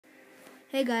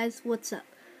Hey guys, what's up?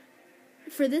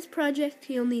 For this project,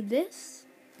 you'll need this,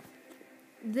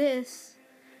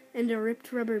 and a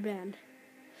ripped rubber band.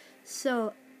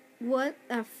 So,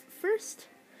 first,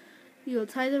 you'll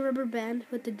tie the rubber band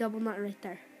with the double knot right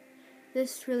there.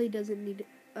 This really doesn't need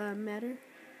matter.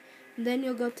 And then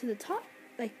you'll go to the top,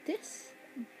 like this,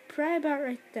 pry about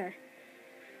right there.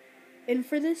 And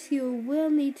for this, you will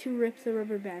need to rip the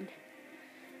rubber band.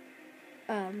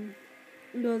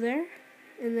 Go there,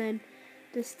 and then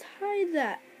just tie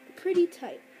that pretty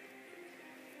tight.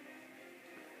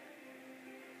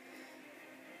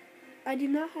 I do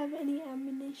not have any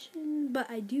ammunition, but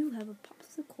I do have a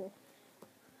popsicle.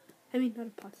 I mean, not a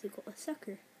popsicle, a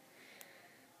sucker.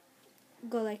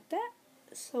 Go like that.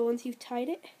 So once you've tied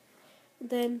it,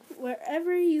 then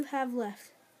wherever you have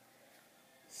left.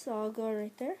 So I'll go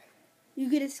right there. You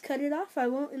could just cut it off. I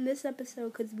won't in this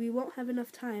episode because we won't have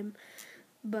enough time.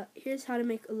 But here's how to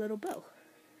make a little bow.